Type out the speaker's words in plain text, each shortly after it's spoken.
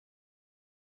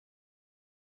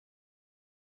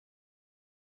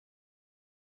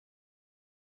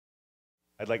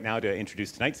I'd like now to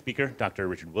introduce tonight's speaker, Dr.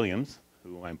 Richard Williams,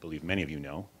 who I believe many of you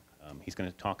know. He's going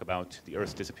to talk about the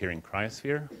Earth's disappearing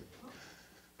cryosphere.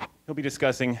 He'll be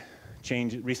discussing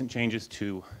recent changes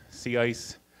to sea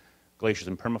ice, glaciers,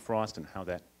 and permafrost, and how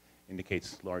that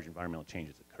indicates large environmental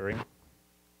changes occurring.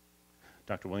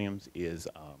 Dr. Williams is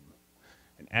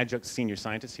an adjunct senior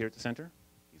scientist here at the center.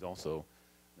 He's also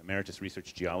an emeritus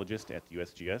research geologist at the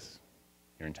USGS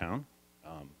here in town.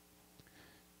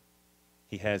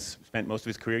 He has spent most of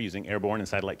his career using airborne and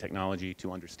satellite technology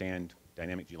to understand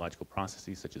dynamic geological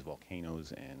processes such as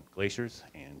volcanoes and glaciers,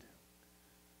 and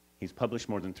he's published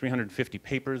more than 350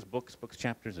 papers, books,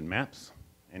 chapters, and maps,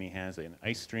 and he has an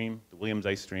ice stream, the Williams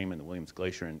Ice Stream, and the Williams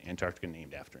Glacier in Antarctica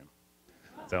named after him.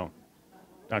 So,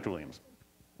 Dr. Williams.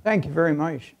 Thank you very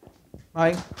much,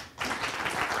 Mike.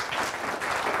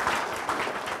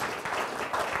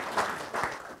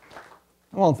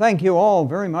 Well, thank you all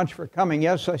very much for coming.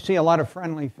 Yes, I see a lot of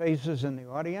friendly faces in the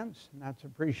audience, and that's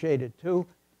appreciated too.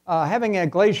 Having a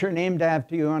glacier named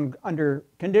after you under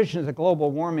conditions of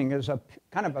global warming is a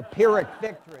kind of a Pyrrhic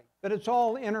victory, but it's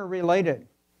all interrelated.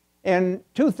 And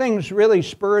two things really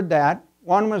spurred that.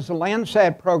 One was the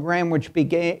Landsat program, which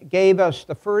gave us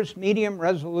the first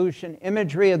medium-resolution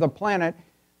imagery of the planet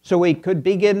so we could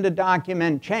begin to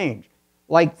document change,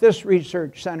 like this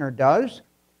research center does,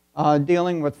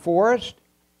 dealing with forest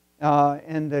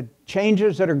and the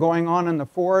changes that are going on in the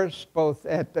forest, both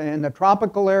in the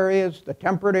tropical areas, the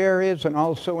temperate areas, and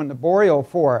also in the boreal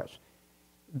forest.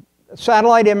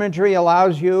 Satellite imagery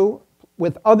allows you,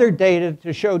 with other data,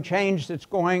 to show change that's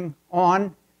going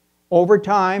on over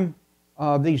time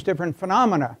of these different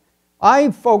phenomena. I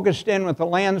focused in with the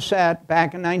Landsat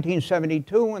back in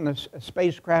 1972 when the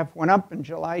spacecraft went up on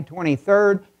July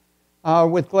 23rd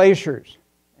with glaciers.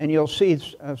 And you'll see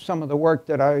some of the work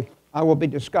that I will be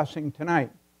discussing tonight.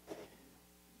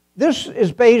 This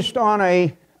is based on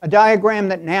a diagram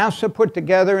that NASA put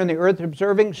together in the Earth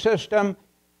Observing System,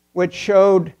 which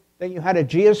showed that you had a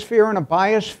geosphere and a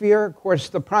biosphere. Of course,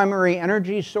 the primary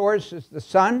energy source is the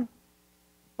sun.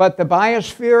 But the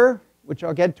biosphere, which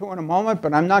I'll get to in a moment,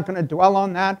 but I'm not going to dwell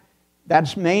on that,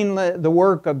 that's mainly the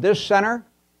work of this center,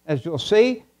 as you'll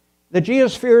see. The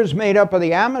geosphere is made up of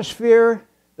the atmosphere,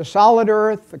 the solid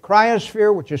Earth, the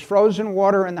cryosphere, which is frozen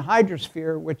water, and the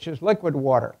hydrosphere, which is liquid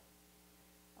water.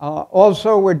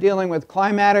 Also, we're dealing with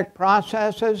climatic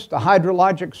processes, the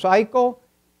hydrologic cycle,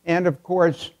 and of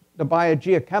course, the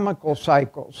biogeochemical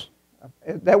cycles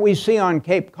that we see on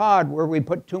Cape Cod, where we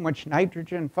put too much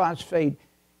nitrogen phosphate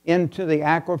into the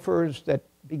aquifers that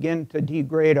begin to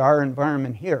degrade our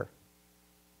environment here.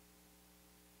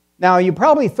 Now, you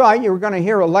probably thought you were going to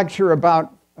hear a lecture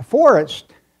about a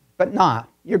forest, but not.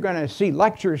 You're going to see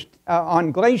lectures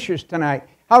on glaciers tonight.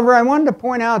 However, I wanted to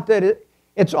point out that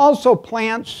it's also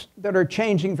plants that are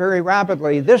changing very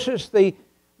rapidly. This is the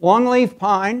longleaf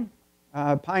pine,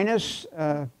 Pinus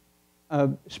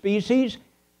species,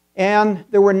 and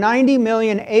there were 90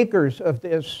 million acres of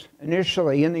this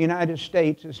initially in the United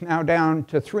States. It's now down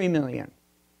to 3 million.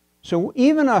 So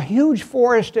even a huge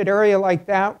forested area like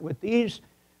that with these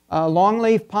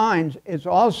longleaf pines is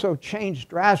also changed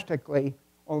drastically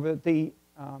over the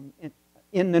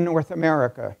in North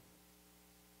America.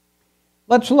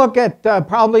 Let's look at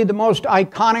probably the most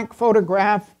iconic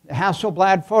photograph, the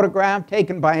Hasselblad photograph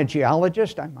taken by a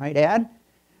geologist, I might add.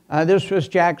 This was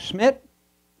Jack Schmidt.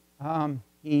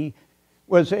 He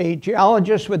was a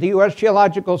geologist with the U.S.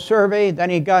 Geological Survey.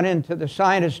 Then he got into the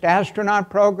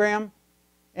scientist-astronaut program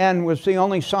and was the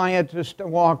only scientist to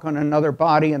walk on another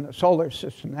body in the solar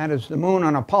system. That is the moon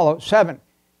on Apollo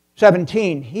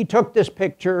 17. He took this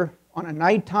picture on a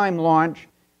nighttime launch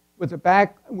with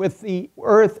the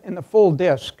Earth in the full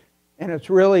disk, and it's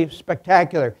really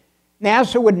spectacular.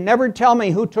 NASA would never tell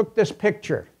me who took this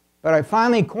picture, but I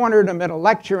finally cornered him at a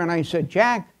lecture and I said,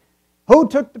 "Jack, who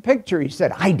took the picture?" He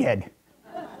said, "I did."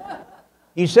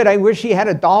 He said, "I wish he had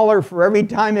 $1 for every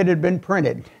time it had been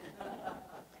printed."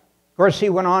 Of course, he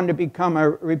went on to become a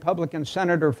Republican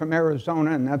senator from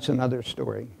Arizona, and that's another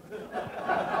story.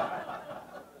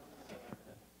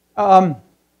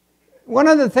 One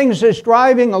of the things that's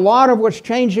driving a lot of what's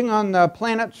changing on the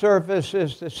planet's surface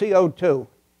is the CO2.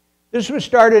 This was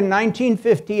started in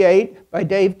 1958 by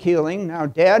Dave Keeling, now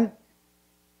dead,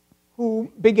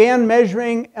 who began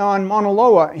measuring on Mauna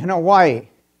Loa in Hawaii,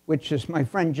 which is my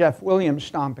friend Jeff Williams'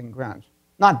 stomping grounds.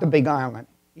 Not the Big Island.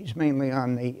 He's mainly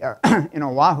on the in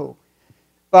Oahu.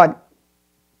 But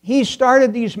he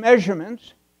started these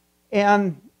measurements,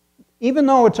 and even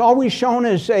though it's always shown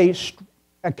as a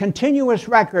continuous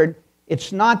record,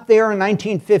 it's not there in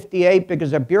 1958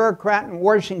 because a bureaucrat in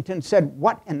Washington said,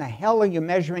 "What in the hell are you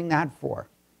measuring that for?"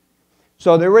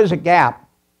 So there is a gap.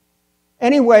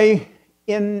 Anyway,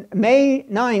 in May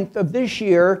 9th of this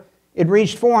year, it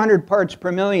reached 400 parts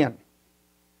per million.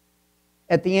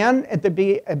 At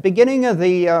the beginning of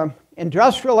the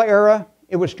industrial era,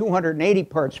 it was 280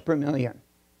 parts per million.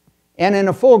 And in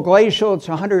a full glacial, it's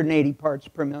 180 parts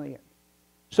per million.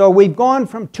 So we've gone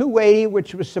from 280,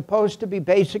 which was supposed to be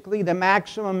basically the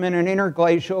maximum in an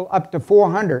interglacial, up to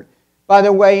 400. By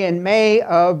the way, in May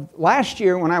of last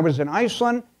year, when I was in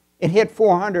Iceland, it hit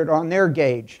 400 on their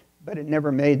gauge, but it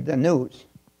never made the news.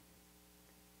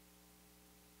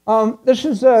 This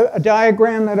is a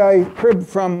diagram that I cribbed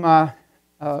from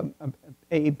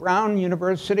a Brown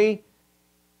University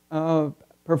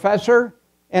professor.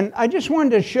 And I just wanted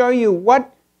to show you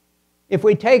what, if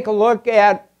we take a look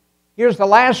at, here's the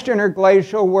last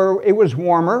interglacial where it was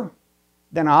warmer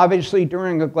than obviously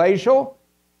during a glacial.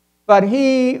 But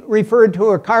he referred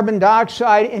to a carbon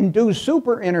dioxide-induced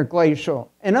superinterglacial.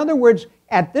 In other words,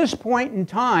 at this point in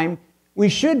time, we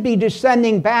should be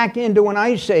descending back into an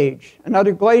ice age,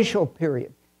 another glacial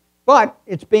period. But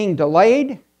it's being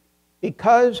delayed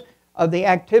because of the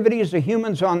activities of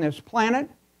humans on this planet.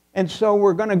 And so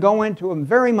we're going to go into a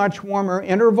very much warmer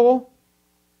interval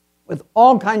with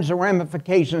all kinds of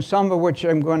ramifications, some of which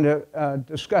I'm going to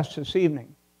discuss this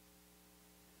evening.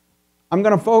 I'm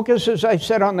going to focus, as I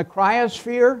said, on the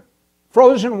cryosphere,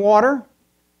 frozen water.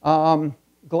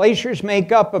 Glaciers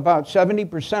make up about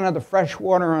 70% of the fresh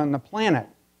water on the planet.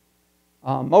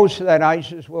 Most of that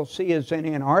ice, as we'll see, is in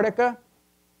Antarctica.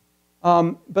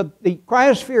 But the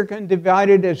cryosphere can be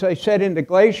divided, as I said, into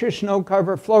glacier, snow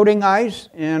cover, floating ice,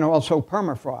 and also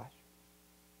permafrost.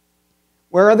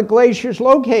 Where are the glaciers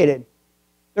located?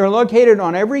 They're located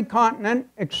on every continent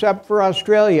except for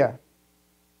Australia.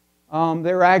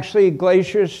 There are actually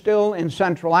glaciers still in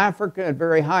Central Africa at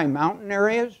very high mountain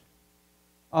areas.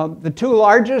 The two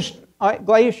largest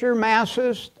glacier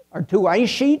masses are two ice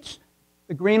sheets,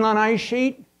 the Greenland ice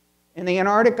sheet and the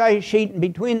Antarctic ice sheet, and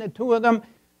between the two of them,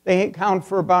 they account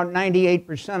for about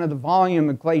 98% of the volume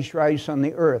of glacier ice on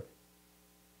the Earth.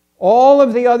 All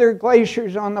of the other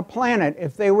glaciers on the planet,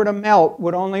 if they were to melt,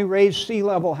 would only raise sea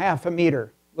level half a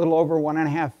meter, a little over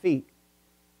 1.5 feet.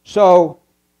 So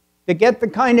to get the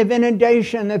kind of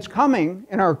inundation that's coming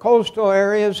in our coastal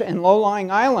areas and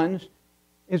low-lying islands,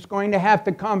 it's going to have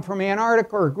to come from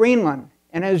Antarctica or Greenland.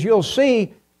 And as you'll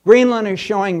see, Greenland is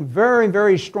showing very,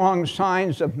 very strong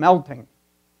signs of melting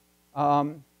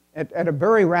at a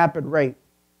very rapid rate.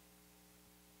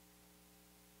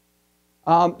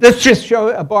 Let's just show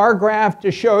a bar graph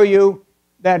to show you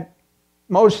that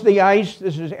most of the ice,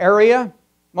 this is area,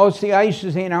 most of the ice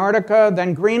is Antarctica,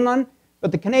 then Greenland,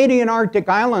 but the Canadian Arctic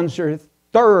Islands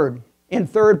are in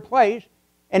third place,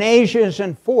 and Asia is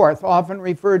in fourth, often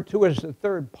referred to as the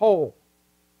third pole.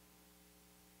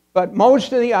 But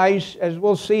most of the ice, as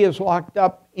we'll see, is locked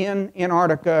up in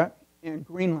Antarctica and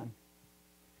Greenland.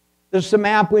 This is a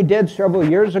map we did several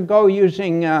years ago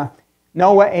using NOAA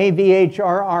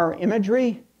AVHRR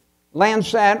imagery.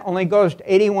 Landsat only goes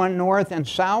to 81 north and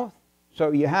south,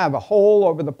 so you have a hole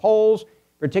over the poles,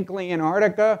 particularly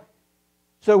Antarctica.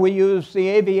 So we used the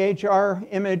AVHR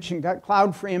image and got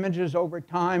cloud-free images over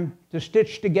time to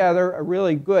stitch together a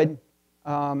really good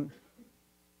image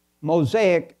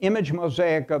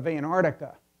mosaic of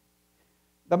Antarctica.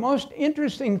 The most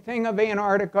interesting thing of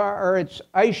Antarctica are its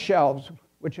ice shelves,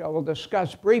 which I will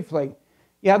discuss briefly.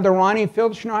 You have the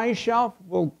Ronne-Filchner ice shelf.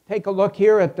 We'll take a look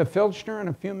here at the Filchner in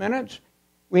a few minutes.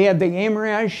 We have the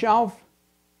Amory ice shelf.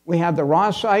 We have the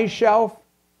Ross ice shelf.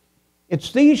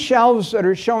 It's these shelves that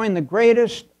are showing the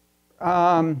greatest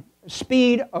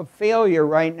speed of failure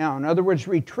right now. In other words,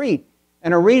 retreat.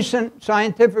 And a recent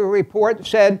scientific report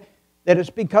said that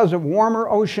it's because of warmer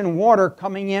ocean water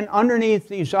coming in underneath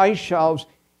these ice shelves,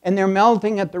 and they're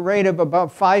melting at the rate of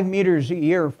about 5 meters a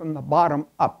year from the bottom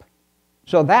up.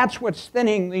 So that's what's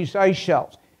thinning these ice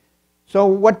shelves. So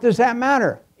what does that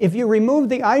matter? If you remove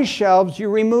the ice shelves, you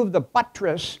remove the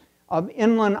buttress of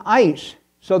inland ice.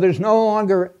 So there's no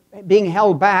longer being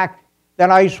held back. That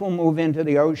ice will move into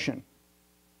the ocean.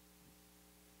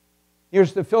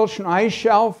 Here's the Filchner ice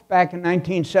shelf back in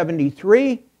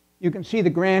 1973. You can see the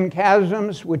Grand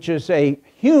Chasms, which is a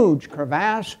huge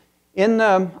crevasse in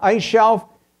the ice shelf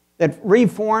that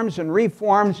reforms and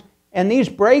reforms. And these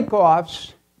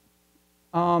break-offs,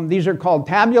 these are called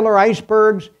tabular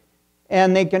icebergs,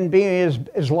 and they can be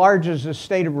as large as the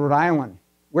state of Rhode Island.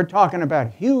 We're talking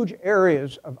about huge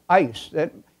areas of ice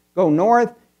that go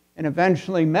north and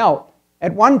eventually melt.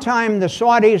 At one time, the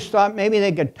Saudis thought maybe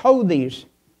they could tow these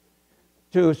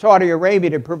to Saudi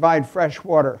Arabia to provide fresh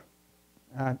water.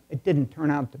 It didn't turn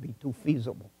out to be too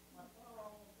feasible.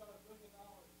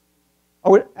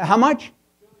 Oh, how much?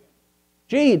 $1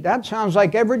 Gee, that sounds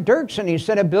like Everett Dirksen. He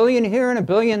said $1 billion here and $1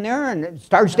 billion there, and it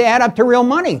starts to add up to real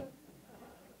money.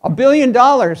 $1 billion,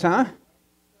 huh?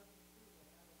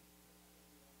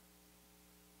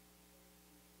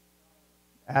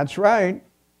 That's right.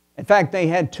 In fact, they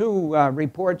had two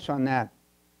reports on that.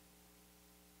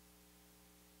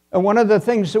 And one of the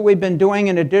things that we've been doing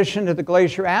in addition to the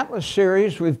Glacier Atlas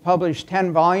series, we've published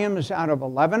 10 volumes out of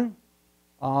 11.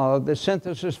 The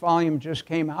synthesis volume just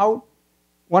came out.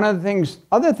 One of the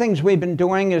other things we've been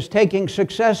doing is taking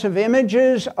successive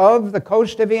images of the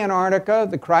coast of Antarctica,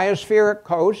 the cryospheric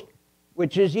coast,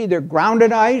 which is either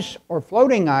grounded ice or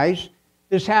floating ice.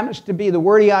 This happens to be the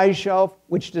Wörthy ice shelf,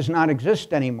 which does not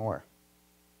exist anymore.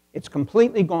 It's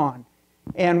completely gone.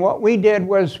 And what we did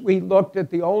was we looked at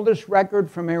the oldest record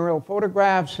from aerial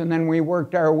photographs, and then we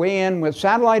worked our way in with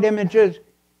satellite images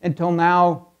until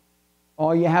now.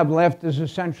 All you have left is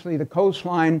essentially the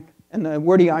coastline, and the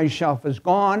Wörthy ice shelf is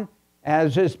gone,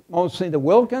 as is mostly the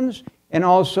Wilkins, and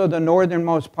also the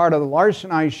northernmost part of the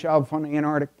Larsen ice shelf on the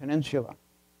Antarctic Peninsula.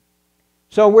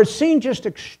 So we're seeing just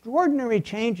extraordinary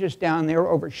changes down there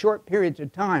over short periods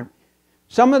of time.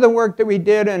 Some of the work that we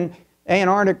did in the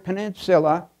Antarctic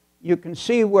Peninsula, you can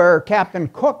see where Captain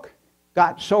Cook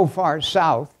got so far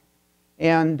south,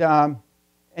 and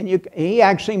he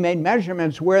actually made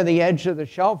measurements where the edge of the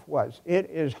shelf was. It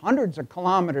is hundreds of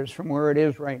kilometers from where it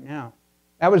is right now.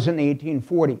 That was in the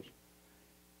 1840s.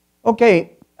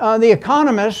 Okay, The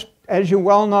Economist, as you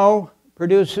well know,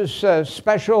 produces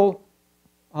special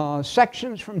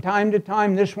sections from time to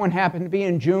time. This one happened to be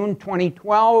in June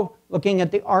 2012, looking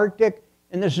at the Arctic,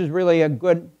 and this is really a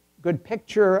good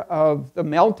picture of the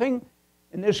melting,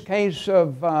 in this case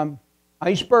of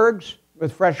icebergs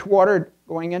with fresh water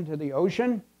going into the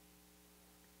ocean.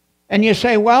 And you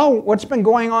say, well, what's been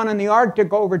going on in the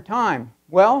Arctic over time?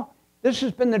 Well, this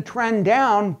has been the trend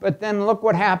down, but then look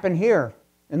what happened here.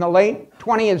 In the late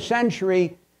 20th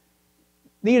century,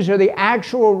 these are the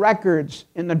actual records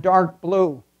in the dark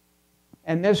blue.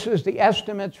 And this is the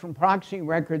estimates from proxy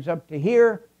records up to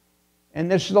here. And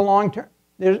this is the long term.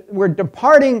 We're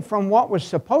departing from what was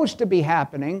supposed to be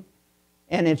happening,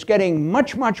 and it's getting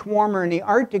much, much warmer in the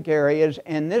Arctic areas,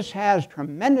 and this has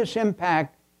tremendous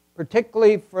impact,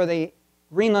 particularly for the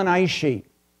Greenland ice sheet,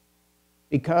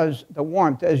 because the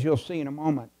warmth, as you'll see in a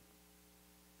moment.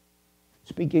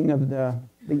 Speaking of the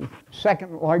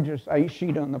second largest ice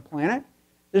sheet on the planet,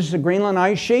 this is the Greenland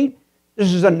ice sheet.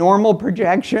 This is a normal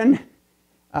projection.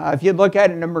 If you look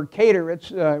at it in a Mercator,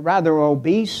 it's rather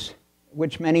obese,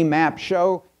 which many maps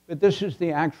show, but this is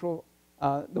the actual,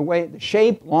 the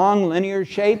shape, long linear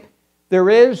shape. There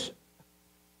is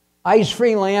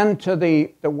ice-free land to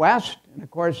the west, and of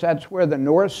course that's where the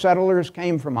Norse settlers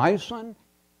came from Iceland.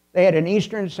 They had an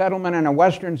eastern settlement and a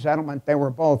western settlement. They were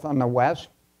both on the west.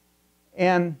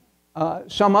 And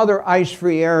some other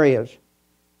ice-free areas.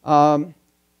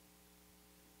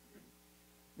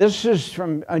 This is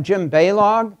from Jim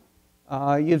Baylog.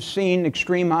 You've seen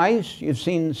Extreme Ice. You've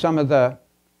seen some of the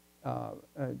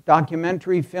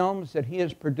documentary films that he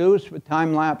has produced with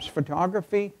time-lapse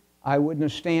photography. I wouldn't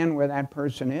stand where that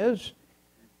person is.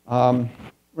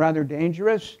 Rather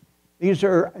dangerous. These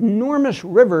are enormous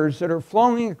rivers that are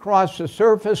flowing across the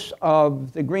surface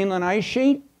of the Greenland ice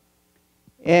sheet.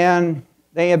 And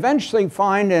they eventually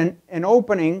find an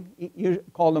opening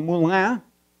called a moulin,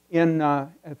 in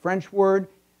a French word,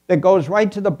 that goes right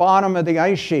to the bottom of the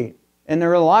ice sheet. And there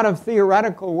are a lot of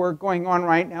theoretical work going on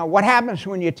right now. What happens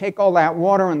when you take all that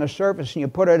water on the surface and you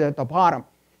put it at the bottom?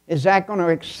 Is that going to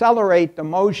accelerate the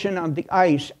motion of the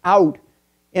ice out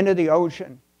into the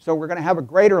ocean? So we're going to have a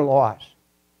greater loss.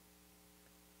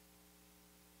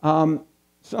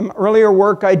 Some earlier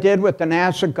work I did with the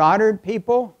NASA Goddard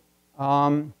people.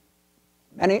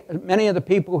 Many of the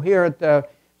people here at the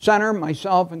center,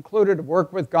 myself included, have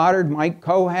worked with Goddard. Mike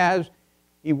Coe has.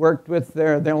 He worked with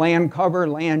their land cover,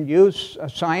 land use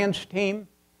science team,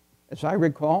 as I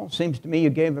recall. Seems to me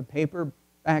you gave a paper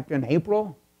back in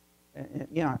April.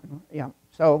 Yeah.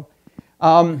 So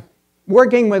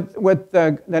working with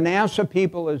the NASA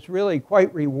people is really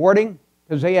quite rewarding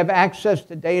because they have access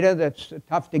to data that's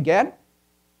tough to get.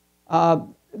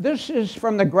 This is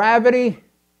from the gravity.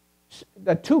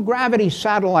 The two gravity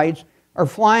satellites are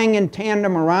flying in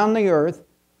tandem around the Earth,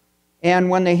 and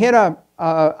when they hit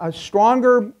a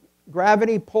stronger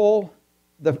gravity pull,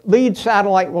 the lead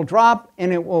satellite will drop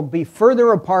and it will be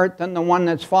further apart than the one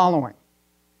that's following.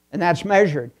 And that's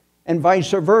measured. And vice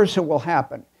versa will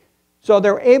happen. So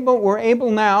we're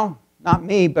able now, not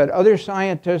me, but other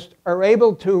scientists are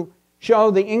able to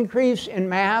show the increase in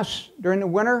mass during the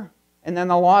winter and then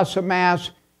the loss of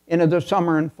mass into the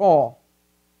summer and fall.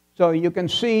 So you can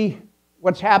see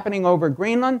what's happening over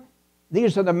Greenland.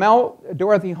 These are the melt,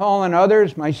 Dorothy Hall and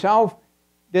others, myself,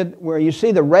 did where you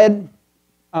see the red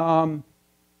part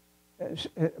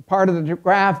of the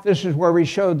graph. This is where we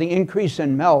showed the increase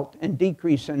in melt and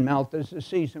decrease in melt as the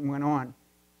season went on.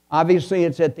 Obviously,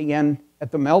 it's at the end,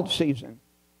 at the melt season.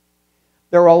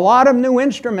 There are a lot of new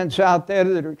instruments out there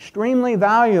that are extremely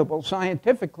valuable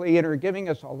scientifically and are giving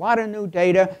us a lot of new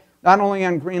data, not only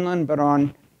on Greenland, but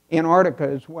on Antarctica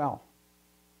as well.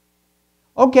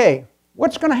 Okay,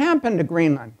 what's going to happen to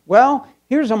Greenland? Well,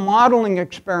 here's a modeling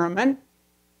experiment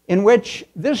in which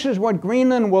this is what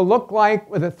Greenland will look like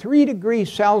with a 3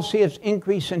 degrees Celsius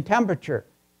increase in temperature.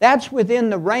 That's within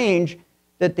the range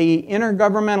that the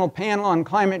Intergovernmental Panel on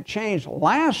Climate Change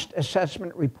last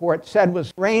assessment report said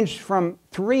was ranged from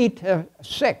 3 to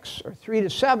 6 or 3 to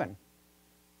 7.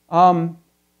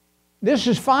 This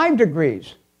is 5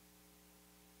 degrees.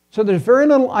 So there's very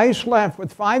little ice left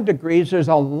with 5 degrees. There's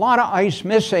a lot of ice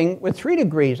missing with 3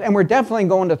 degrees, and we're definitely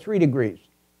going to 3 degrees.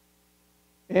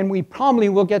 And we probably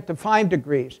will get to 5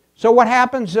 degrees. So what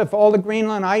happens if all the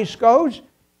Greenland ice goes?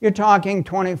 You're talking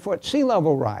 20-foot sea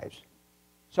level rise.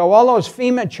 So all those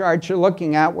FEMA charts you're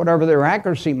looking at, whatever their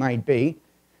accuracy might be,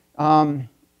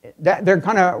 they're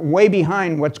kind of way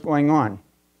behind what's going on.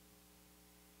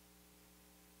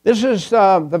 This is the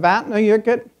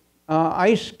Vatnajökull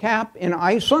ice cap in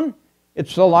Iceland.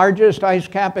 It's the largest ice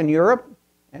cap in Europe,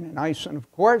 and in Iceland, of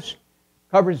course.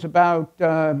 Covers about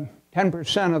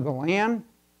 10% of the land.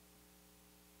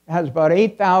 It has about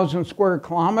 8,000 square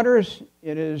kilometers.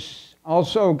 It has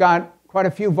also got quite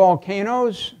a few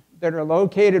volcanoes that are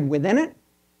located within it.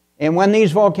 And when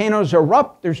these volcanoes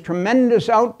erupt, there's tremendous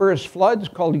outburst floods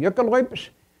called jökulhlaup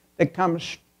that come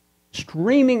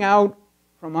streaming out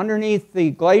from underneath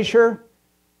the glacier.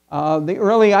 The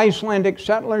early Icelandic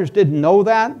settlers didn't know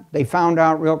that. They found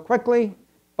out real quickly.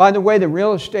 By the way, the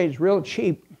real estate is real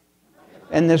cheap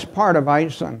in this part of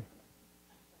Iceland.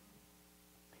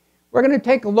 We're going to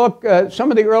take a look. Some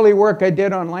of the early work I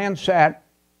did on Landsat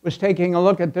was taking a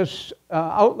look at this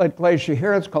outlet glacier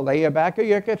here. It's called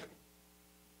Eyjafjallajökull.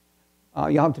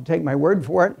 You'll have to take my word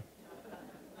for it.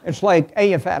 It's like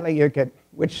Eyjafjallajökull,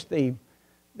 which the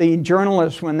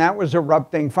journalists, when that was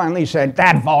erupting, finally said,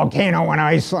 that volcano in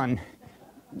Iceland.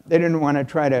 They didn't want to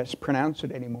try to pronounce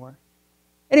it anymore.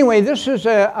 Anyway, this is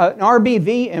an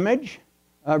RBV image,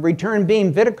 a return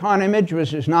beam Vidicon image,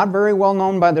 which is not very well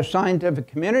known by the scientific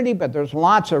community, but there's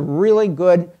lots of really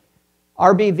good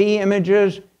RBV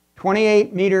images,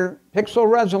 28-meter pixel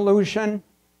resolution,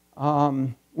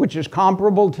 which is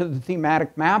comparable to the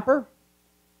thematic mapper.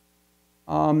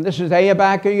 This is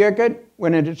Eyjafjallajökull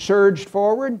when it had surged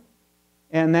forward.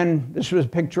 And then this was a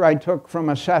picture I took from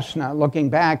a Cessna looking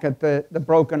back at the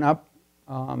broken up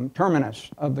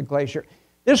terminus of the glacier.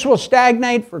 This will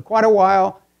stagnate for quite a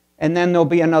while, and then there'll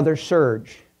be another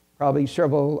surge, probably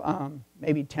several,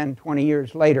 maybe 10, 20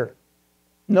 years later.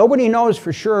 Nobody knows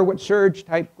for sure what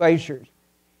surge-type glaciers.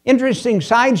 Interesting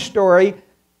side story,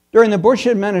 during the Bush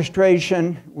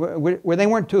administration, where they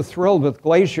weren't too thrilled with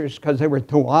glaciers because they were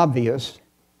too obvious,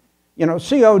 you know,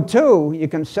 CO2, you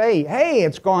can say, hey,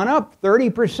 it's gone up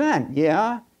 30%.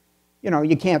 Yeah. You know,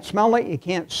 you can't smell it, you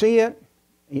can't see it,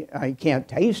 you can't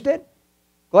taste it.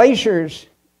 Glaciers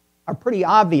are pretty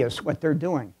obvious what they're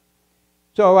doing.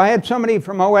 So I had somebody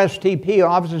from OSTP,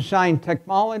 Office of Science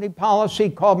Technology Policy,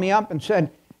 called me up and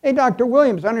said, hey, Dr.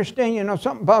 Williams, I understand you know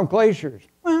something about glaciers.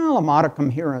 Well, a modicum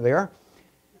here or there.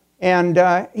 And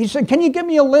he said, can you give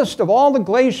me a list of all the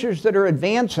glaciers that are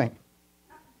advancing?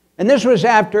 And this was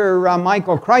after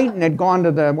Michael Crichton had gone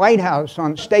to the White House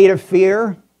on state of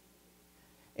fear.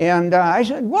 And I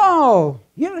said, whoa,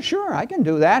 yeah, sure, I can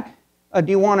do that.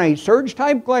 Do you want a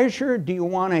surge-type glacier? Do you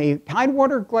want a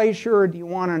tidewater glacier? Or do you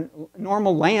want a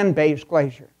normal land-based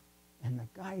glacier? And the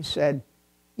guy said,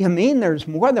 you mean there's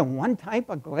more than one type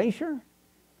of glacier?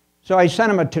 So I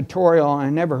sent him a tutorial, and I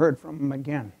never heard from him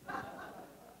again.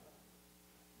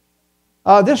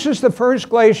 This is the first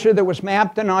glacier that was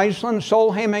mapped in Iceland,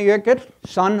 Sólheimajökull,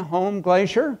 Sun Home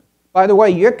Glacier. By the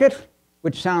way, Jökull,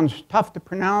 which sounds tough to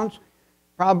pronounce,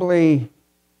 probably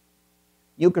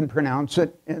you can pronounce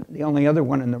it, the only other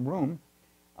one in the room,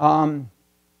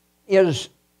 is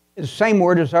the same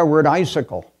word as our word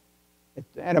icicle.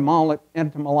 It's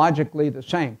etymologically the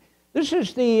same. This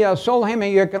is the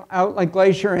Sólheimajökull outlet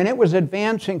glacier, and it was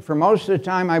advancing for most of the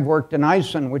time I've worked in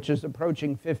Iceland, which is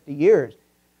approaching 50 years.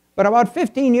 But about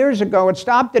 15 years ago, it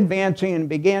stopped advancing and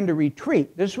began to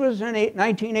retreat. This was in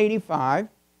 1985,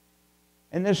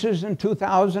 and this is in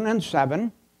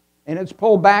 2007, and it's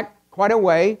pulled back quite a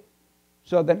way,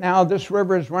 so that now this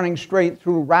river is running straight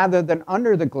through rather than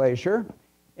under the glacier.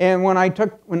 And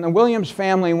when the Williams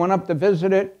family went up to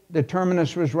visit it, the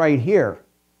terminus was right here.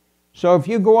 So if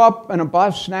you go up in a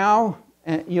bus now,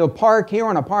 you'll park here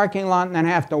in a parking lot and then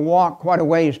have to walk quite a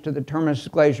ways to the terminus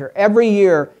glacier. Every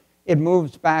year it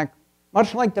moves back,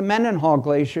 much like the Mendenhall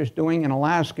Glacier is doing in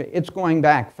Alaska. It's going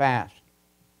back fast.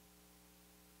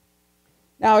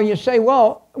 Now you say,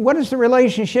 well, what is the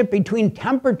relationship between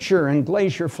temperature and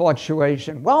glacier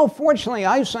fluctuation? Well, fortunately,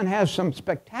 Iceland has some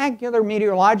spectacular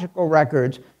meteorological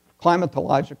records,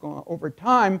 climatological, over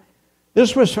time.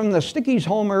 This was from the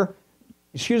Stikisholmer,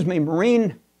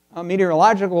 Marine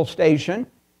Meteorological Station,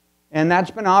 and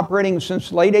that's been operating since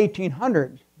the late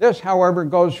 1800s. This, however,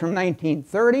 goes from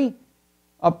 1930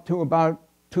 up to about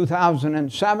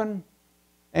 2007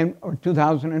 or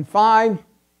 2005.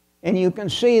 And you can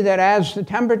see that as the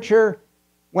temperature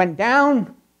went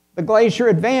down, the glacier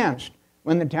advanced.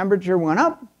 When the temperature went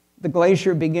up, the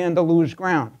glacier began to lose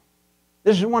ground.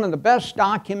 This is one of the best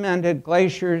documented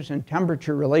glaciers and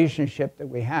temperature relationship that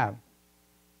we have.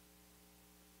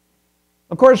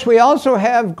 Of course, we also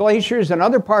have glaciers in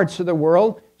other parts of the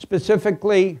world,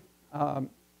 specifically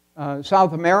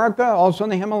South America, also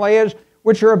in the Himalayas,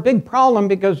 which are a big problem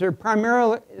because they're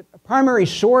primary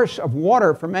source of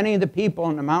water for many of the people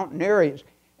in the mountain areas.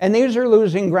 And these are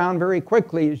losing ground very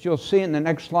quickly, as you'll see in the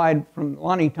next slide from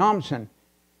Lonnie Thompson.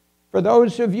 For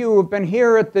those of you who have been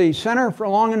here at the center for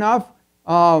long enough,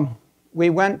 Tom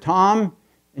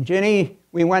and Ginny,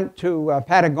 we went to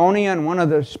Patagonia on one of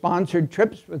the sponsored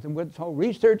trips with the Woods Hole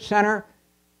Research Center.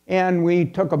 And we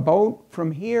took a boat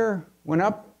from here, went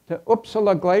up to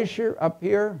Uppsala Glacier up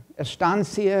here,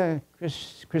 Estancia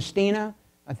Cristina,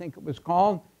 I think it was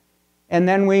called. And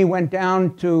then we went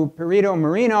down to Perito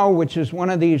Moreno, which is one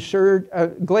of these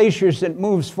glaciers that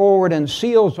moves forward and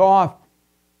seals off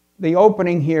the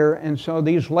opening here. And so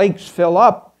these lakes fill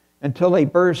up until they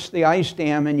burst the ice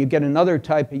dam and you get another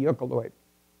type of eucalypt.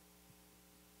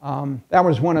 That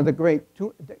was one of the great...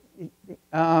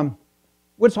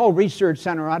 Woods Hole Research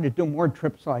Center ought to do more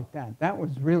trips like that. That was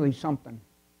really something.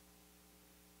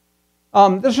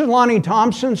 This is Lonnie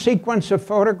Thompson's sequence of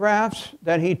photographs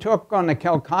that he took on the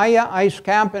Calcaya ice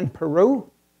cap in Peru.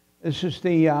 This is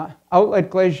the outlet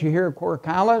glacier here,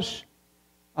 Corcalis.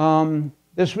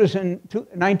 This was in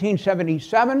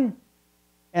 1977,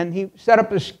 and he set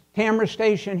up his camera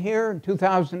station here in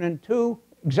 2002.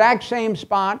 Exact same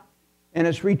spot, and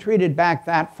it's retreated back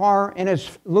that far, and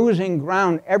it's losing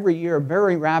ground every year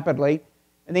very rapidly.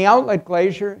 And the outlet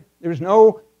glacier, there's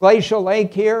no glacial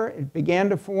lake here. It began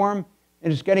to form.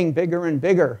 It is getting bigger and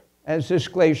bigger as this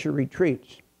glacier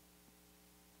retreats.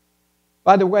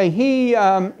 By the way,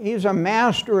 he's a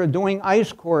master of doing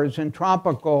ice cores in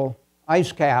tropical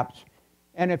ice caps.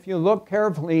 And if you look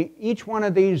carefully, each one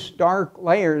of these dark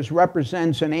layers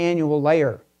represents an annual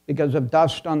layer because of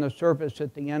dust on the surface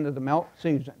at the end of the melt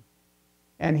season.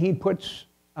 And he puts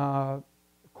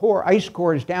ice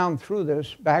cores down through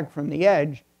this back from the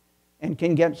edge and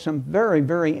can get some very,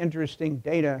 very interesting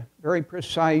data, very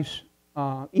precise,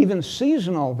 even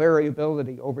seasonal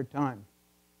variability over time.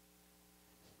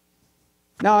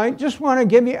 Now, I just want to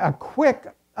give you a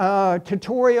quick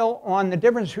tutorial on the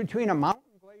difference between a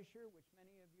mountain glacier, which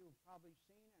many of you have probably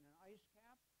seen, and an ice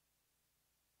cap.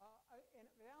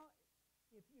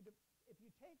 If you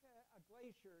take a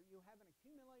glacier, you have an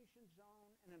accumulation zone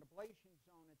and an ablation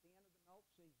zone at the end of the melt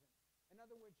season. In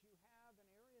other words, you have an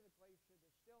area of the glacier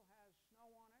that still has snow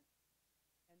on it,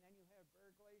 and then you have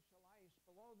bare glacial ice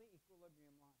below the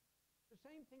equilibrium line. The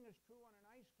same thing is true on an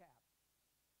ice cap.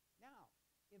 Now,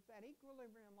 if that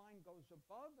equilibrium line goes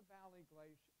above the valley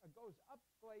glacier, goes up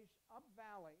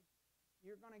valley,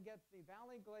 you're going to get the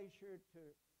valley glacier to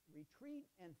retreat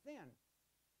and thin.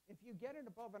 If you get it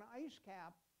above an ice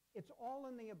cap, it's all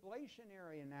in the ablation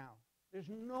area now. There's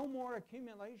no more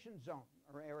accumulation zone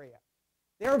or area.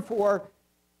 Therefore,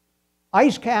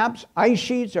 ice caps, ice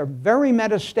sheets are very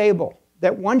metastable,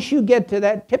 that once you get to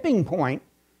that tipping point,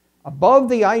 above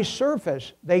the ice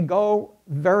surface, they go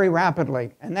very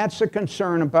rapidly. And that's the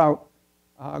concern about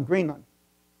Greenland,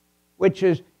 which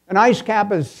is, an ice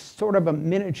cap is sort of a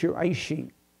miniature ice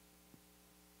sheet.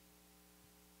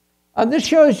 This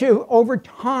shows you over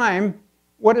time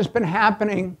what has been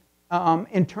happening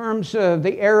in terms of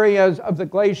the areas of the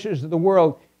glaciers of the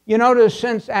world. You notice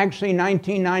since actually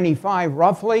 1995,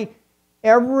 roughly,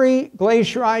 every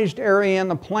glaciarized area on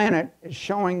the planet is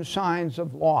showing signs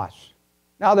of loss.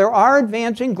 Now, there are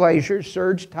advancing glaciers,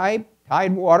 surge type,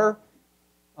 tide water,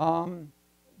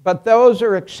 but those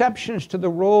are exceptions to the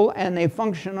rule, and they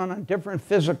function on a different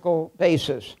physical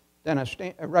basis than a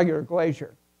regular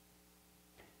glacier.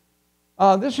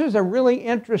 This is a really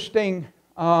interesting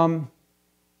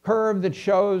curve that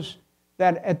shows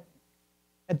that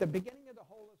at the beginning of the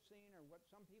Holocene, or what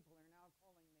some people are now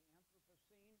calling the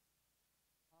Anthropocene,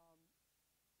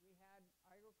 we had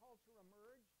agriculture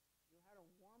emerge. You had a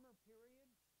warmer period,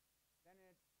 then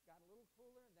it got a little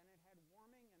cooler, then it had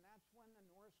warming, and that's when the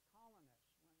Norse colonists,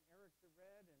 when Eric the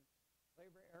Red and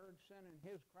Leif Erikson and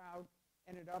his crowd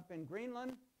ended up in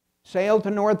Greenland, sailed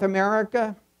to North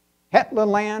America,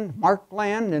 Hetland,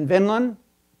 Markland, and Vinland,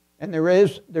 and there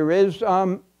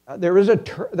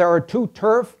are 2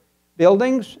 turf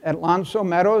buildings at Lonso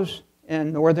Meadows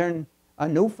in northern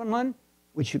Newfoundland,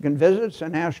 which you can visit. It's a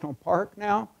national park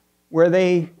now, where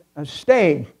they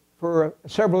stayed for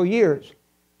several years.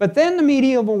 But then the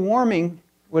medieval warming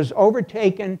was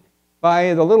overtaken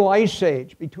by the Little Ice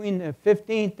Age between the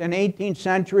 15th and 18th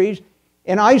centuries.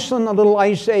 In Iceland, the Little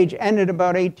Ice Age ended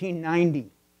about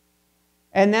 1890.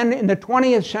 And then in the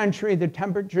 20th century, the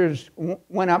temperatures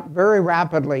went up very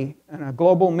rapidly in a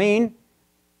global mean.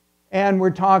 And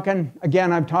we're talking,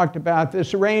 again, I've talked about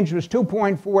this, the range was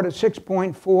 2.4 to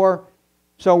 6.4.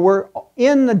 So we're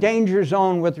in the danger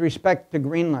zone with respect to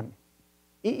Greenland.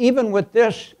 Even with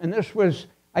this, and this was,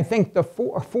 I think, the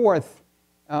fourth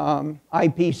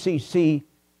IPCC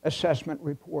assessment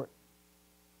report.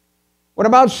 What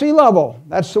about sea level?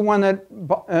 That's the one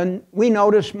that we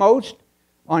notice most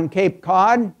on Cape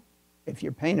Cod, if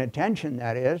you're paying attention,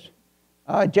 that is.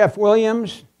 Jeff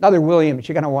Williams, another Williams,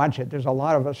 you're going to watch it, there's a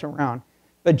lot of us around.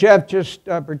 But Jeff just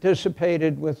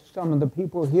participated with some of the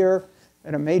people here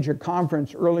at a major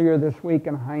conference earlier this week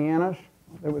in Hyannis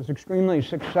that was extremely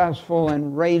successful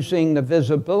in raising the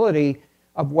visibility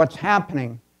of what's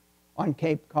happening on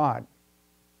Cape Cod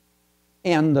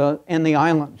and the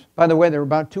islands. By the way, there are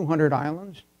about 200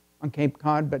 islands on Cape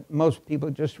Cod, but most people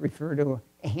just refer to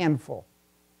a handful.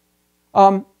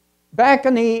 Back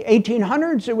in the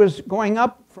 1800s, it was going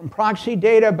up from proxy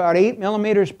data about 8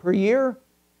 millimeters per year.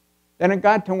 Then it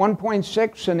got to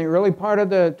 1.6 in the early part of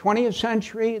the 20th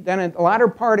century. Then in the latter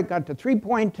part, it got to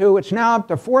 3.2. It's now up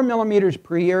to 4 millimeters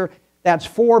per year. That's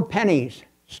 4 pennies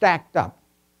stacked up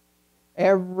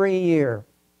every year.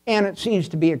 And it seems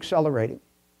to be accelerating.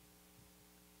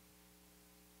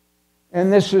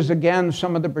 And this is, again,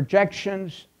 some of the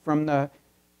projections from the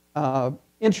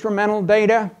instrumental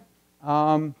data.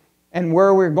 And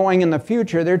where we're going in the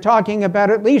future. They're talking about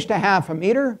at least a half a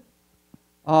meter.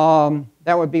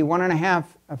 That would be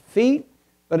 1.5 feet,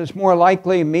 but it's more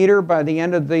likely a meter by the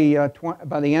end of the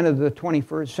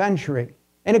 21st century.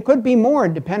 And it could be more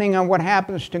depending on what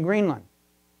happens to Greenland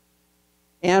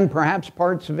and perhaps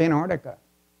parts of Antarctica.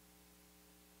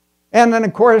 And then,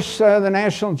 of course, the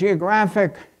National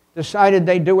Geographic decided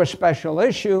they'd do a special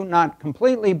issue, not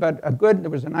completely, but there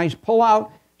was a nice pullout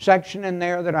section in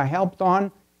there that I helped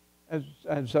on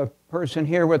as a person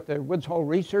here with the Woods Hole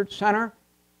Research Center,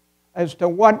 as to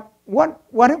what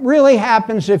really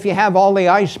happens if you have all the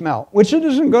ice melt, which it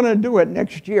isn't going to do it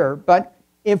next year, but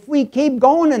if we keep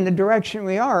going in the direction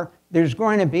we are, there's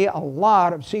going to be a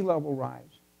lot of sea level rise.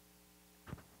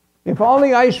 If all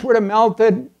the ice were to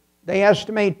melted, they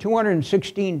estimate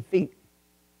 216 feet.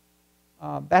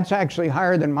 That's actually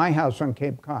higher than my house on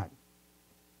Cape Cod,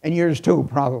 and yours too,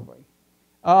 probably.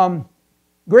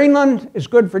 Greenland is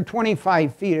good for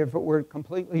 25 feet if it were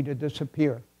completely to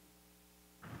disappear.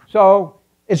 So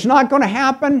it's not going to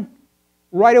happen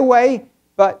right away,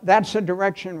 but that's the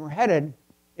direction we're headed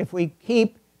if we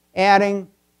keep adding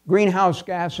greenhouse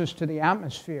gases to the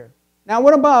atmosphere. Now,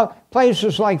 what about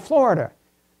places like Florida?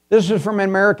 This is from an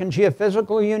American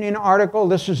Geophysical Union article.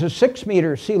 This is a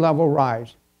 6-meter sea level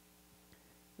rise.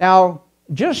 Now,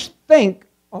 just think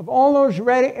of all those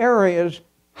red areas,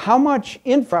 how much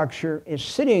infrastructure is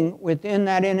sitting within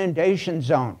that inundation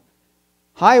zone.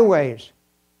 Highways,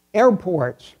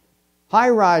 airports,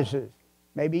 high-rises,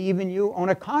 maybe even you own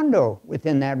a condo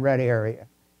within that red area.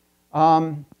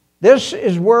 This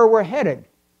is where we're headed.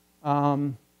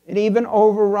 It even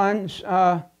overruns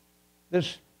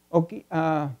this,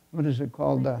 what is it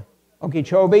called?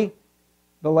 Okeechobee,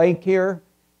 the lake here.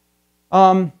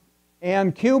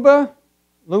 And Cuba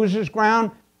loses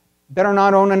ground. Better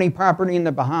not own any property in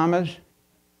the Bahamas.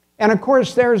 And of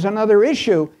course, there's another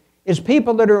issue, is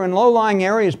people that are in low-lying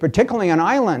areas, particularly on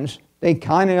islands, they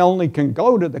kind of only can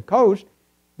go to the coast.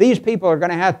 These people are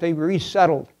going to have to be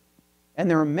resettled. And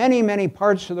there are many, many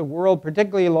parts of the world,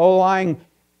 particularly low-lying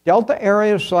delta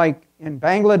areas like in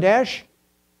Bangladesh,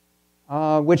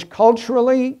 which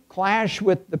culturally clash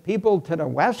with the people to the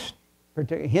west,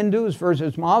 particularly Hindus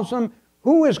versus Muslim.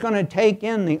 Who is going to take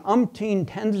in the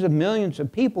umpteen tens of millions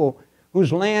of people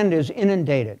whose land is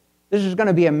inundated? This is going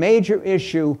to be a major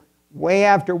issue way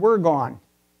after we're gone.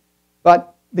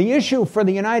 But the issue for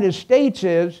the United States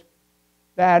is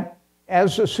that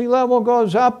as the sea level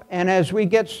goes up and as we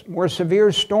get more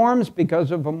severe storms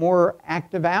because of a more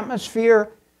active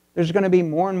atmosphere, there's going to be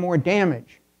more and more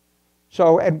damage.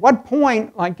 So at what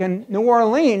point, like in New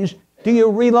Orleans, do you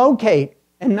relocate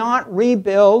and not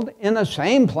rebuild in the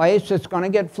same place that's going to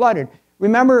get flooded?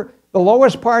 Remember, the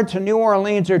lowest parts of New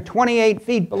Orleans are 28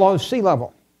 feet below sea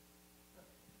level.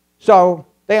 So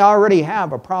they already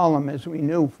have a problem, as we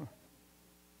knew.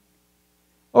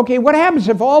 Okay, what happens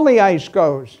if all the ice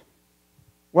goes?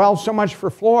 Well, so much for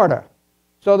Florida.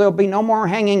 So there'll be no more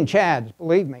hanging chads,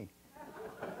 believe me.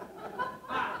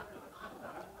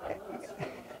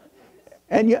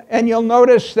 And you'll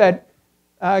notice that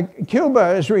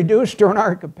Cuba is reduced to an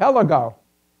archipelago.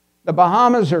 The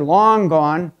Bahamas are long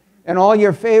gone, and all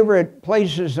your favorite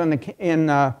places in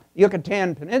the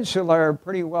Yucatan Peninsula are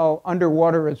pretty well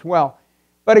underwater as well.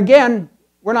 But again,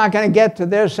 we're not going to get to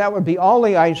this. That would be all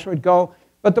the ice would go.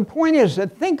 But the point is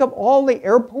that think of all the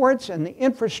airports and the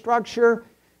infrastructure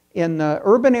in the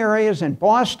urban areas in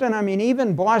Boston. I mean,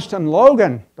 even Boston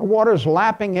Logan, the water's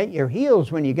lapping at your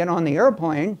heels when you get on the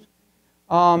airplanes.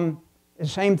 The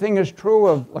same thing is true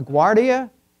of LaGuardia,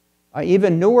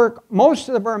 even Newark. Most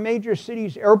of our major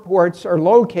cities' airports are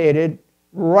located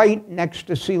right next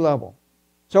to sea level.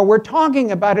 So we're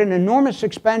talking about an enormous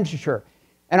expenditure.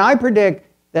 And I predict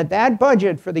that that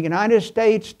budget for the United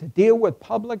States to deal with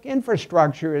public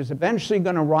infrastructure is eventually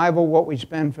going to rival what we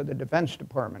spend for the Defense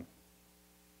Department.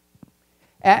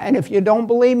 And if you don't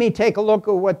believe me, take a look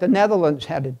at what the Netherlands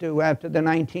had to do after the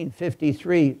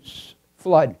 1953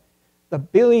 flood. The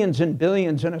billions and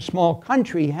billions in a small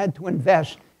country had to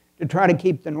invest to try to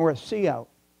keep the North Sea out.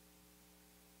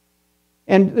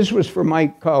 And this was for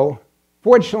Mike Coe.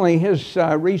 Fortunately, his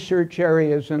research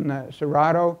area is in the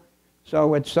Cerrado,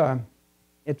 so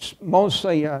it's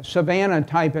mostly a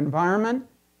savanna-type environment.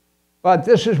 But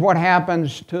this is what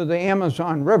happens to the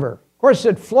Amazon River. Of course,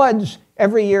 it floods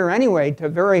every year anyway to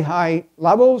very high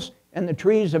levels, and the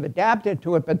trees have adapted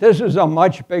to it, but this is a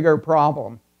much bigger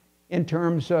problem in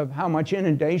terms of how much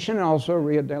inundation, and also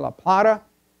Rio de la Plata.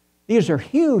 These are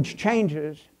huge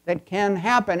changes that can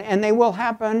happen, and they will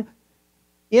happen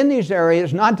in these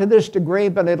areas, not to this degree,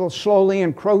 but it'll slowly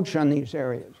encroach on these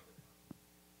areas.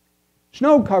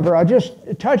 Snow cover, I'll just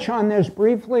touch on this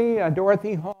briefly.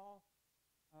 Dorothy Hall,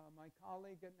 my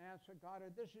colleague at NASA, got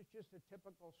it. This is just a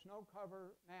typical snow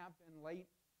cover map in late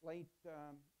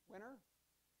winter.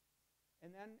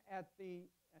 And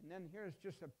then here's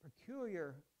just a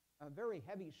peculiar, very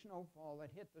heavy snowfall that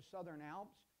hit the southern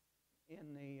Alps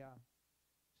in the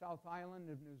South Island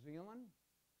of New Zealand.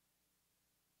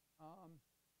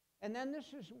 And then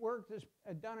this is work that's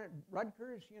done at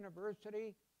Rutgers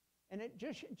University. And it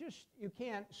just you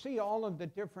can't see all of the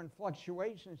different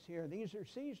fluctuations here. These are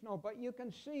seasonal, but you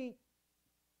can see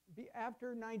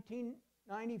after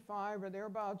 1995 or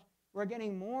thereabouts, we're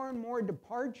getting more and more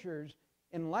departures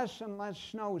in less and less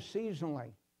snow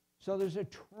seasonally. So there's a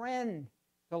trend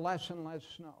to less and less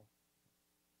snow.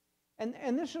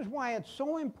 And this is why it's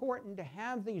so important to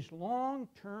have these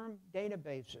long-term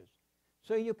databases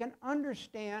so you can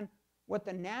understand what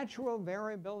the natural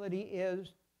variability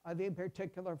is of a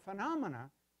particular phenomena,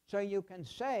 so you can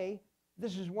say,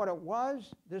 this is what it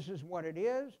was, this is what it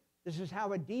is, this is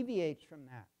how it deviates from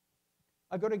that.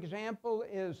 A good example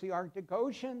is the Arctic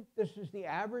Ocean. This is the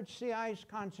average sea ice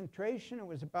concentration. It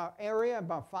was about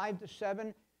 5 to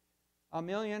 7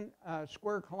 million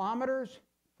square kilometers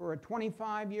for a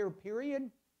 25-year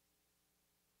period.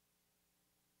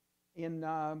 And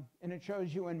it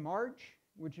shows you in March,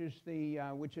 which is the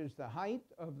height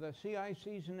of the sea ice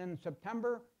season in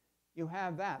September. You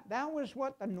have that. That was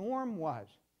what the norm was.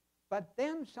 But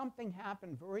then something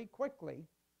happened very quickly.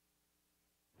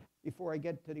 Before I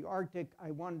get to the Arctic,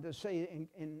 I wanted to say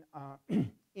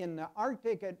in the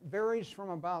Arctic, it varies from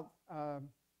about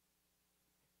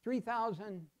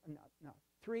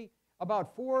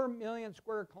 4 million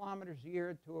square kilometers a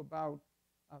year to about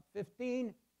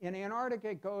 15. In Antarctica,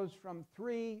 it goes from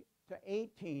 3 to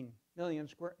 18 million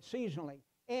square seasonally.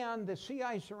 And the sea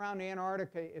ice around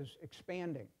Antarctica is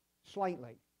expanding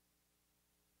slightly.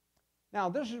 Now,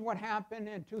 this is what happened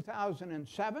in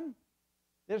 2007.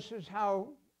 This is how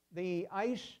the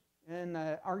ice in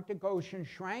the Arctic Ocean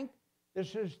shrank.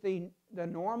 This is the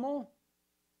normal.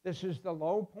 This is the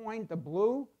low point, the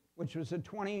blue, which was a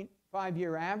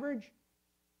 25-year average.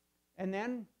 And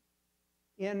then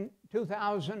in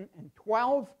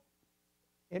 2012,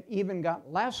 it even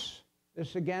got less.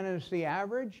 This again is the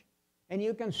average. And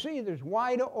you can see there's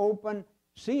wide open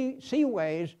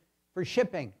seaways for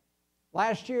shipping.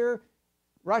 Last year,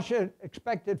 Russia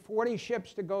expected 40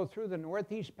 ships to go through the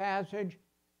Northeast Passage.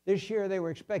 This year, they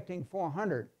were expecting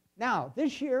 400. Now,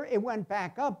 this year it went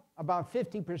back up about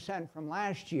 50% from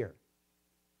last year.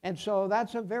 And so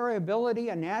that's a variability,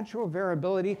 a natural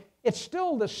variability. It's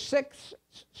still the sixth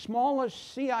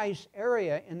smallest sea ice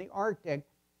area in the Arctic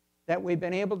that we've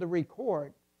been able to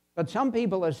record. But some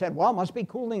people have said, well, it must be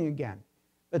cooling again.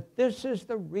 But this is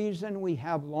the reason we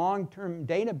have long-term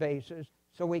databases,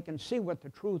 so we can see what the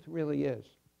truth really is.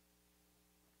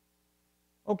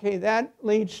 Okay, that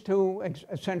leads to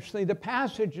essentially the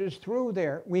passages through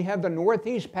there. We have the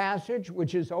Northeast Passage,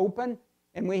 which is open,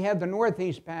 and we have the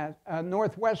Northwest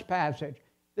Passage.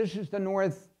 This is the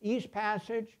Northeast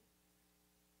Passage,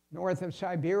 north of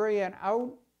Siberia and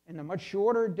out, in a much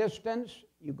shorter distance.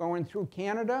 You're going through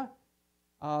Canada,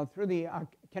 through the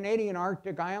Canadian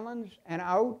Arctic Islands and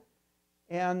out,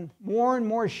 and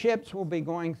more ships will be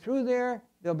going through there.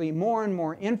 There'll be more and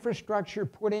more infrastructure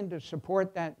put in to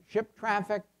support that ship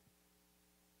traffic.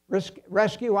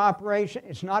 Rescue operation,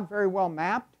 it's not very well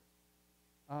mapped.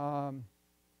 I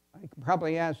can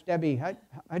probably ask Debbie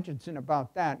Hutchinson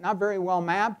about that. Not very well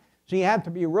mapped, so you have to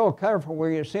be real careful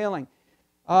where you're sailing.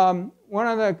 One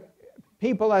of the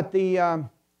people at the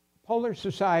Polar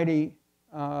Society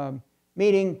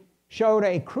meeting showed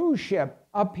a cruise ship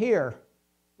up here,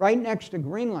 right next to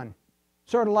Greenland,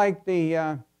 sort of like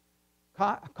the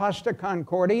Costa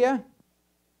Concordia.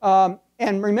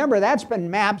 And remember, that's been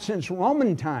mapped since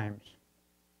Roman times.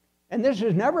 And this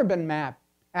has never been mapped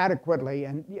adequately.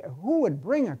 And who would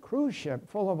bring a cruise ship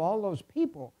full of all those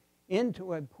people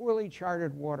into a poorly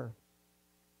charted water?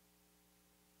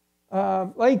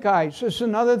 Lake ice. This is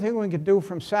another thing we can do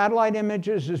from satellite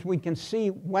images, is we can see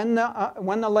when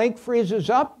the lake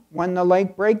freezes up, when the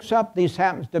lake breaks up. This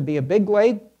happens to be a big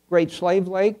lake, Great Slave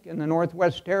Lake in the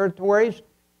Northwest Territories,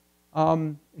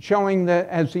 showing that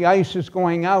as the ice is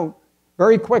going out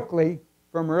very quickly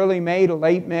from early May to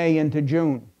late May into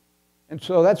June. And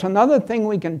so that's another thing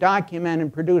we can document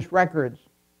and produce records.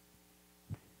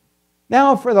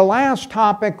 Now for the last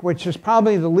topic, which is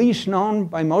probably the least known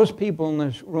by most people in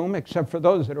this room, except for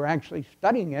those that are actually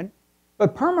studying it,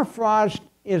 but permafrost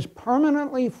is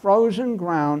permanently frozen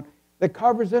ground that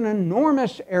covers an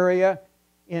enormous area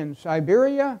in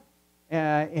Siberia,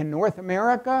 in North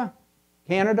America,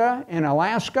 Canada, and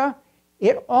Alaska.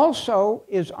 It also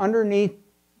is underneath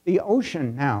the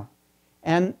ocean now.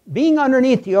 And being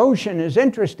underneath the ocean is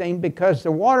interesting because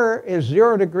the water is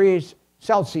 0 degrees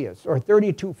Celsius or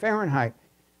 32 Fahrenheit.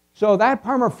 So that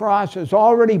permafrost is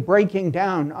already breaking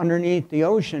down underneath the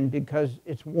ocean because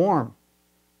it's warm.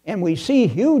 And we see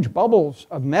huge bubbles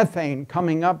of methane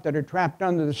coming up that are trapped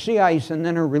under the sea ice and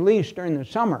then are released during the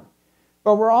summer.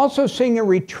 But we're also seeing a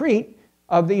retreat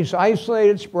of these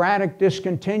isolated, sporadic,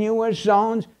 discontinuous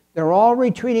zones. They're all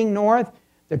retreating north.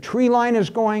 The tree line is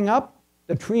going up.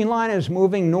 The tree line is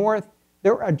moving north.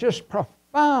 There are just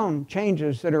profound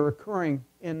changes that are occurring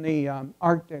in the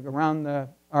Arctic, around the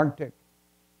Arctic.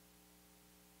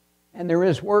 And there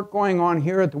is work going on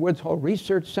here at the Woods Hole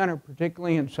Research Center,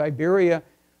 particularly in Siberia,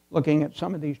 looking at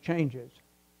some of these changes.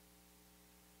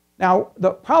 Now,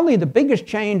 probably the biggest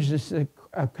change is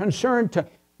a concern to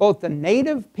both the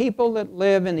native people that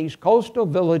live in these coastal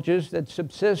villages that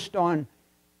subsist on,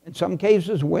 in some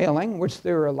cases, whaling, which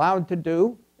they're allowed to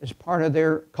do as part of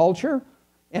their culture,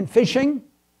 and fishing.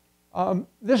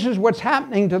 This is what's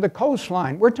happening to the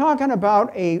coastline. We're talking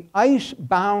about an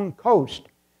ice-bound coast.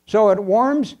 So it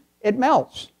warms, it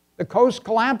melts. The coast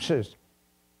collapses.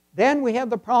 Then we have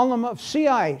the problem of sea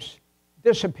ice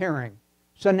disappearing.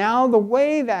 So now the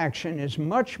wave action is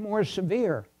much more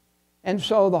severe. And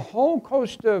so the whole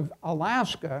coast of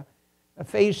Alaska,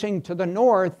 facing to the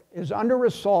north, is under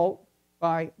assault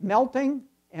by melting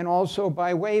and also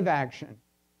by wave action.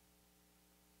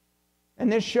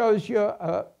 And this shows you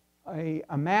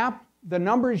a map. The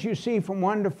numbers you see from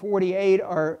 1 to 48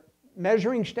 are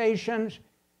measuring stations.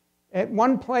 At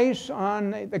one place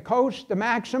on the coast, the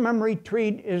maximum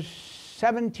retreat is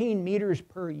 17 meters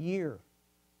per year.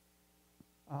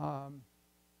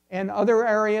 And other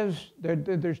areas,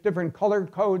 there's different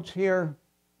colored codes here.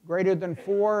 Greater than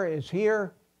 4 is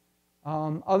here.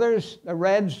 Others, the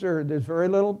reds, there's very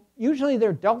little. Usually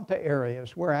they're delta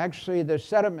areas where actually the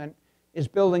sediment is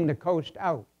building the coast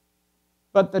out.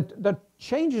 But the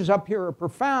changes up here are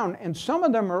profound, and some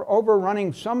of them are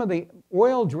overrunning some of the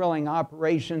oil drilling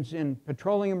operations in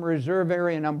Petroleum Reserve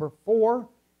Area number 4,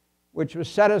 which was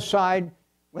set aside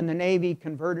when the Navy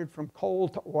converted from coal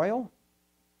to oil.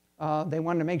 They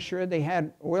wanted to make sure they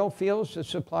had oil fields to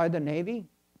supply the Navy.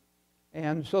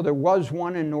 And so there was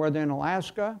one in northern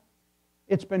Alaska.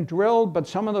 It's been drilled, but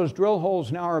some of those drill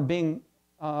holes now are being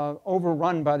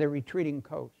overrun by the retreating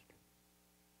coast.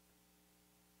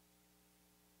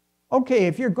 okay,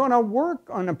 if you're going to work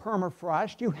on a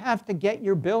permafrost, you have to get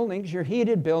your buildings, your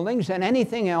heated buildings, and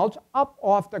anything else up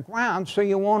off the ground so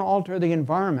you won't alter the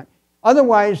environment.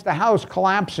 Otherwise, the house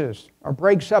collapses or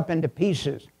breaks up into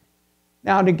pieces.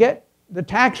 Now, to get the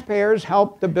taxpayers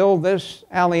helped to build this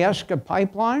Alyeska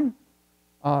pipeline,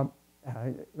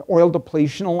 oil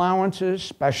depletion allowances,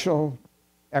 special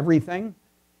everything.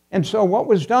 And so what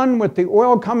was done with the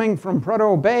oil coming from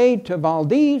Prudhoe Bay to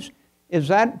Valdez is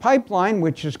that pipeline,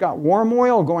 which has got warm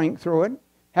oil going through it,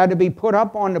 had to be put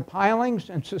up onto pilings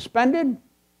and suspended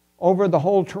over the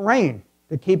whole terrain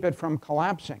to keep it from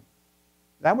collapsing.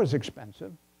 That was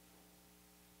expensive.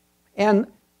 And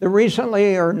the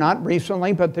recently, or not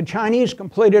recently, but the Chinese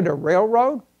completed a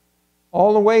railroad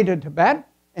all the way to Tibet,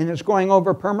 and it's going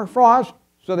over permafrost,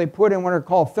 so they put in what are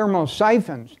called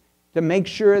thermosiphons to make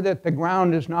sure that the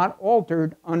ground is not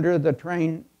altered under the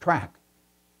train track.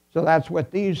 So that's what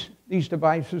these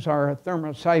devices are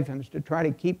thermosiphons to try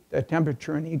to keep the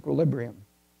temperature in equilibrium.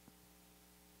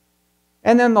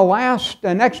 And then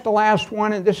the next to last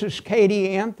one, and this is Katie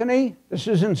Anthony. This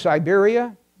is in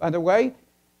Siberia, by the way.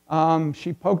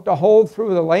 She poked a hole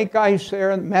through the lake ice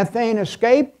there, methane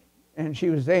escaped, and she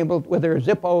was able, with her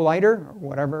Zippo lighter or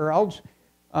whatever else,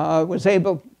 was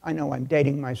able, I know I'm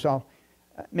dating myself,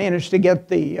 managed to get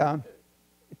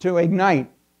to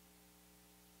ignite.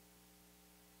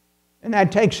 And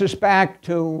that takes us back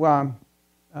to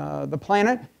the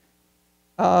planet.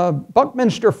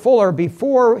 Buckminster Fuller,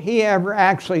 before he ever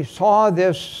actually saw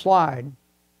this slide,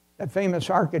 that famous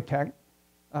architect,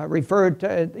 referred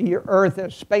to the Earth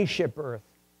as spaceship Earth,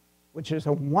 which is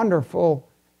a wonderful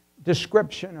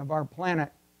description of our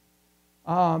planet.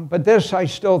 But this, I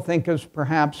still think, is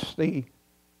perhaps the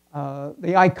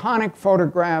iconic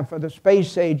photograph of the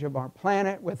space age of our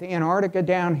planet, with Antarctica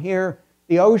down here,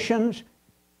 the oceans.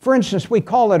 For instance, we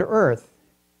call it Earth.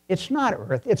 It's not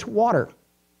Earth, it's water.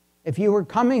 If you were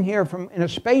coming here in a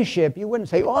spaceship, you wouldn't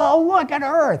say, oh, look at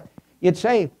Earth. You'd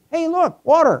say, hey, look,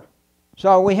 water.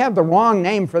 So we have the wrong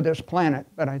name for this planet,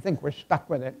 but I think we're stuck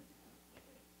with it.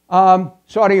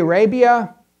 Saudi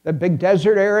Arabia, the big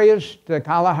desert areas, the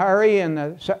Kalahari and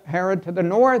the Sahara to the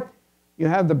north. You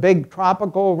have the big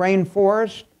tropical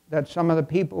rainforest that some of the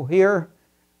people here,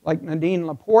 like Nadine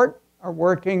Laporte, are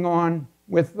working on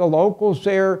with the locals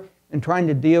there and trying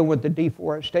to deal with the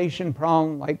deforestation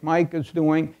problem like Mike is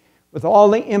doing, with all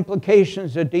the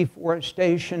implications of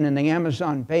deforestation in the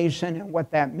Amazon basin and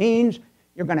what that means.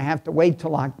 You're going to have to wait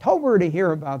till October to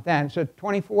hear about that. Is it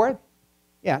 24th?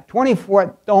 Yeah,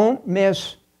 24th. Don't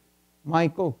miss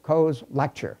Michael Coe's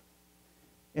lecture.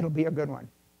 It'll be a good one.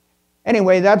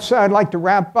 Anyway, I'd like to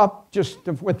wrap up just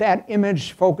with that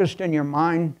image focused in your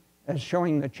mind as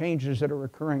showing the changes that are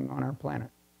occurring on our planet.